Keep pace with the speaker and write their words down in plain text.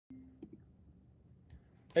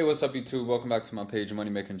Hey, what's up, YouTube? Welcome back to my page, Money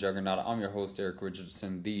Making Juggernaut. I'm your host, Eric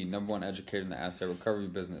Richardson, the #1 educator in the asset recovery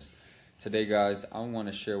business. Today, guys, I want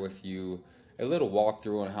to share with you a little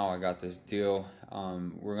walkthrough on how I got this deal.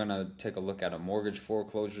 We're going to take a look at a mortgage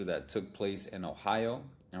foreclosure that took place in Ohio.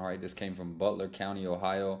 All right, this came from Butler County,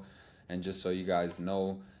 Ohio. And just so you guys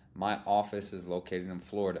know, my office is located in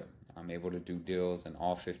Florida. I'm able to do deals in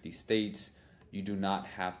all 50 states. You do not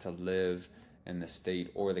have to live in the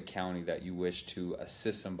state or the county that you wish to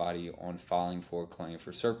assist somebody on filing for a claim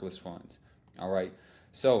for surplus funds. All right,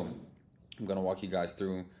 so I'm going to walk you guys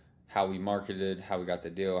through how we marketed, how we got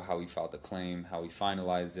the deal, how we filed the claim, how we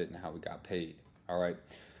finalized it, and how we got paid. All right,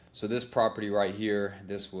 so this property right here,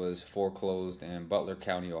 this was foreclosed in Butler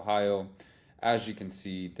County, Ohio. As you can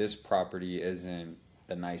see, this property isn't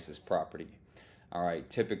the nicest property. All right,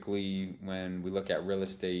 typically when we look at real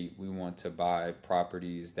estate, we want to buy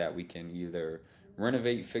properties that we can either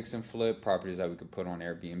renovate, fix and flip, properties that we could put on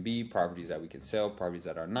Airbnb, properties that we could sell, properties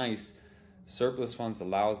that are nice. Surplus funds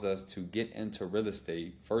allows us to get into real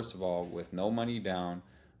estate, first of all, with no money down,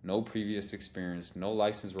 no previous experience, no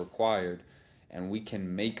license required, and we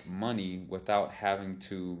can make money without having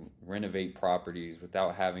to renovate properties,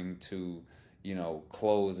 without having to,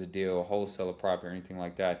 close a deal, wholesale a property, or anything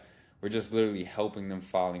like that. We're just literally helping them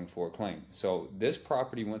filing for a claim. So this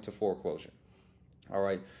property went to foreclosure. All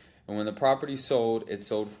right. And when the property sold, it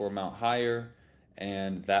sold for amount higher,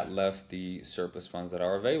 and that left the surplus funds that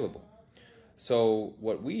are available. So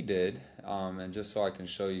what we did, and just so I can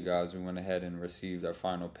show you guys, we went ahead and received our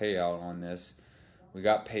final payout on this. We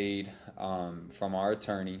got paid from our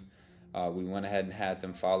attorney. We went ahead and had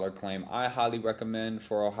them file our claim. I highly recommend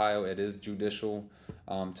for Ohio, it is judicial,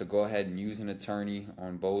 to go ahead and use an attorney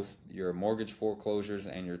on both your mortgage foreclosures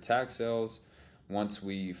and your tax sales. Once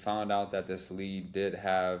we found out that this lead did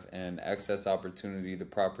have an excess opportunity, the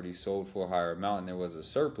property sold for a higher amount and there was a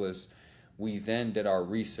surplus, we then did our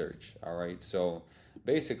research. All right, so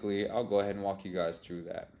basically I'll go ahead and walk you guys through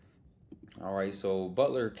that. All right, so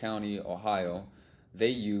Butler County, Ohio, they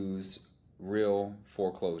use real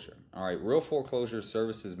foreclosure. All right, real foreclosure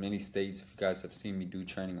services many states. If you guys have seen me do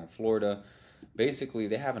training on Florida, basically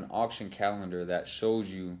they have an auction calendar that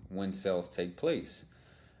shows you when sales take place.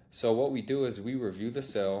 So what we do is we review the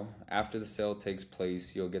sale. After the sale takes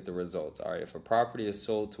place, you'll get the results. All right, if a property is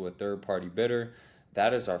sold to a third-party bidder,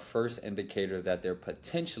 that is our first indicator that there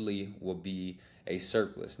potentially will be a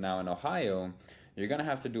surplus. Now in Ohio, you're going to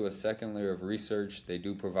have to do a second layer of research. They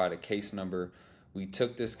do provide a case number. We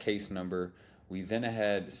took this case number. We then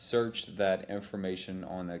ahead searched that information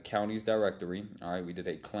on the county's directory. All right, we did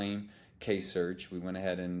a claim case search. We went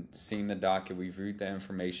ahead and seen the docket. We reviewed the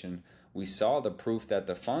information. We saw the proof that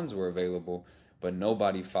the funds were available, but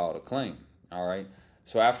nobody filed a claim. All right.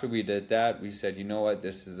 So after we did that, we said, you know what,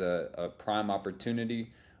 this is a prime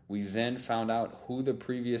opportunity. We then found out who the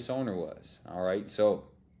previous owner was. All right. So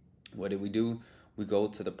what did we do? We go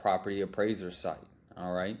to the property appraiser site.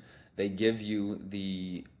 All right. They give you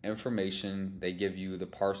the information. They give you the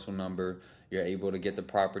parcel number. You're able to get the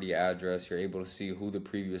property address. You're able to see who the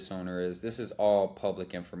previous owner is. This is all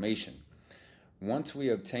public information. Once we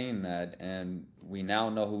obtain that and we now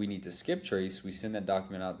know who we need to skip trace, we send that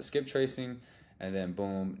document out to skip tracing, and then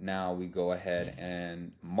boom, now we go ahead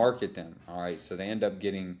and market them. All right, so they end up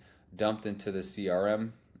getting dumped into the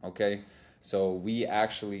CRM. Okay, so we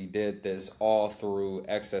actually did this all through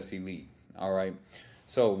Excess Elite. All right,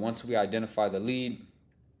 so once we identify the lead,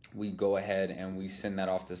 we go ahead and we send that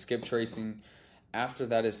off to skip tracing. After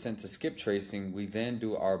that is sent to skip tracing, we then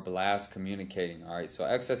do our blast communicating. All right, so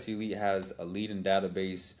Excess Elite has a lead and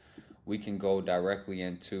database. We can go directly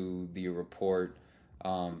into the report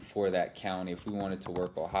for that county. If we wanted to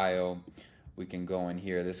work Ohio, we can go in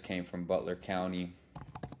here. This came from Butler County.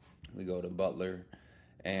 We go to Butler,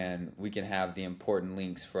 and we can have the important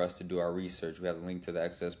links for us to do our research. We have a link to the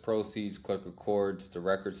excess proceeds, clerk records, the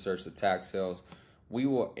record search, the tax sales. We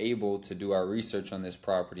were able to do our research on this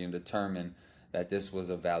property and determine that this was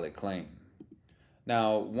a valid claim.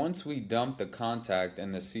 Now, once we dump the contact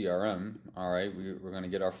in the CRM, all right, we're going to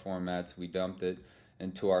get our formats. We dumped it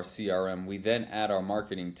into our CRM. We then add our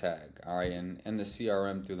marketing tag, all right, and in the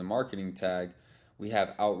CRM through the marketing tag, we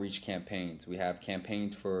have outreach campaigns. We have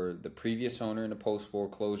campaigns for the previous owner in the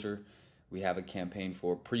post-foreclosure. We have a campaign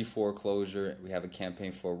for pre-foreclosure. We have a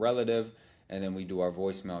campaign for a relative, and then we do our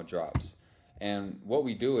voicemail drops. And what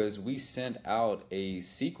we do is we send out a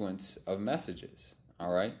sequence of messages,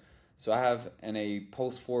 all right? So I have in a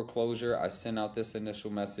post-foreclosure, I send out this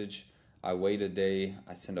initial message. I wait a day.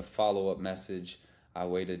 I send a follow-up message. I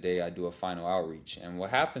wait a day. I do a final outreach. And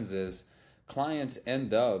what happens is clients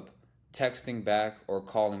end up texting back or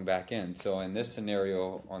calling back in. So in this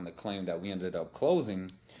scenario, on the claim that we ended up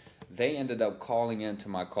closing, they ended up calling into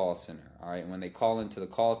my call center. All right. When they call into the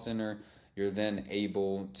call center, you're then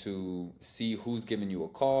able to see who's giving you a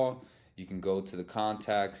call. You can go to the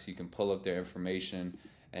contacts, you can pull up their information,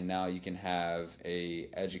 and now you can have a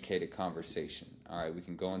educated conversation. All right. We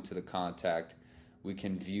can go into the contact. We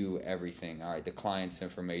can view everything. All right. The client's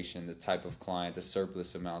information, the type of client, the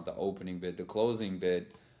surplus amount, the opening bid, the closing bid.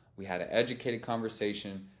 We had an educated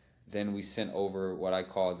conversation. Then we sent over what I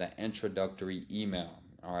call the introductory email,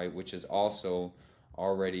 all right, which is also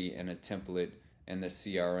already in a template in the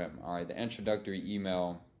CRM. All right, the introductory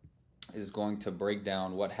email is going to break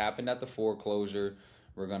down what happened at the foreclosure.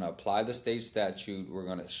 We're going to apply the state statute. We're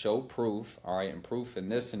going to show proof, all right, and proof in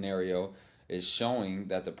this scenario is showing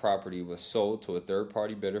that the property was sold to a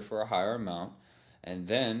third-party bidder for a higher amount. And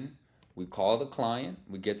then we call the client,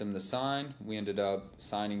 we get them to sign. We ended up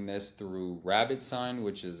signing this through RabbitSign,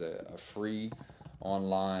 which is a free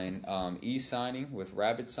online e-signing with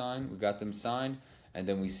RabbitSign. We got them signed, and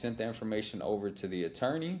then we sent the information over to the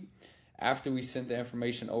attorney. After we sent the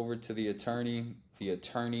information over to the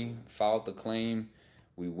attorney filed the claim.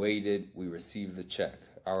 We waited, we received the check.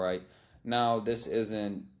 All right. Now, this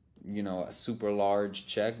isn't, a super large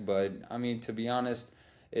check, but I mean, to be honest,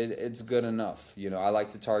 it's good enough. I like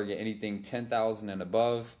to target anything 10,000 and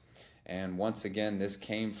above. And once again, this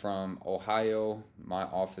came from Ohio. My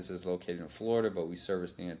office is located in Florida, but we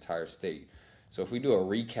service the entire state. So if we do a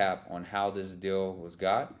recap on how this deal was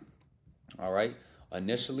got, all right,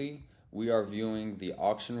 initially we are viewing the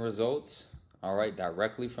auction results, all right,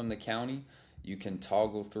 directly from the county. You can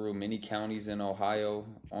toggle through many counties in Ohio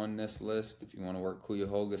on this list. If you want to work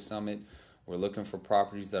Cuyahoga Summit, we're looking for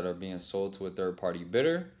properties that are being sold to a third-party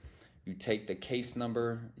bidder. You take the case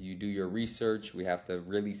number, you do your research. We have to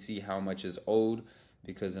really see how much is owed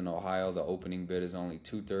because in Ohio, the opening bid is only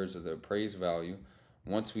 2/3 of the appraised value.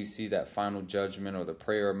 Once we see that final judgment or the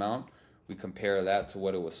prayer amount, we compare that to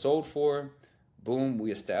what it was sold for. Boom,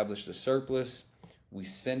 we establish the surplus. We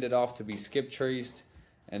send it off to be skip traced,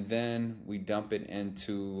 and then we dump it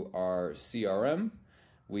into our CRM.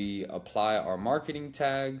 We apply our marketing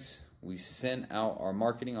tags. We sent out our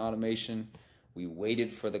marketing automation. We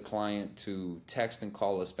waited for the client to text and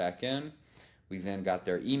call us back in. We then got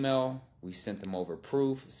their email. We sent them over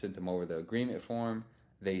proof, sent them over the agreement form.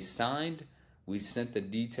 They signed. We sent the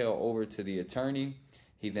detail over to the attorney.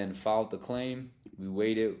 He then filed the claim. We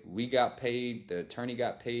waited. We got paid. The attorney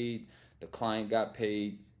got paid. The client got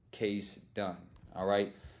paid. Case done. All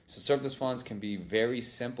right. So surplus funds can be very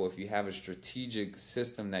simple if you have a strategic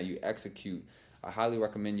system that you execute. I highly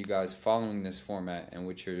recommend you guys following this format in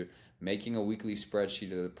which you're making a weekly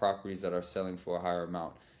spreadsheet of the properties that are selling for a higher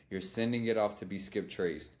amount. You're sending it off to be skip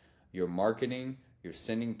traced. You're marketing, you're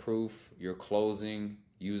sending proof, you're closing,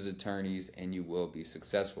 use attorneys, and you will be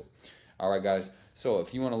successful. All right, guys. So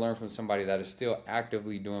if you want to learn from somebody that is still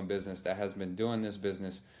actively doing business, that has been doing this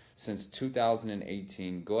business since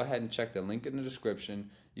 2018, go ahead and check the link in the description.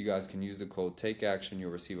 You guys can use the code TAKEACTION.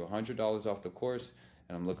 You'll receive $100 off the course,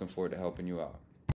 and I'm looking forward to helping you out.